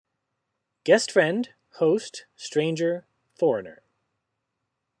Guest friend, host, stranger, foreigner.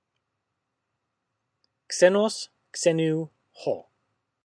 Xenos, xenu, ho.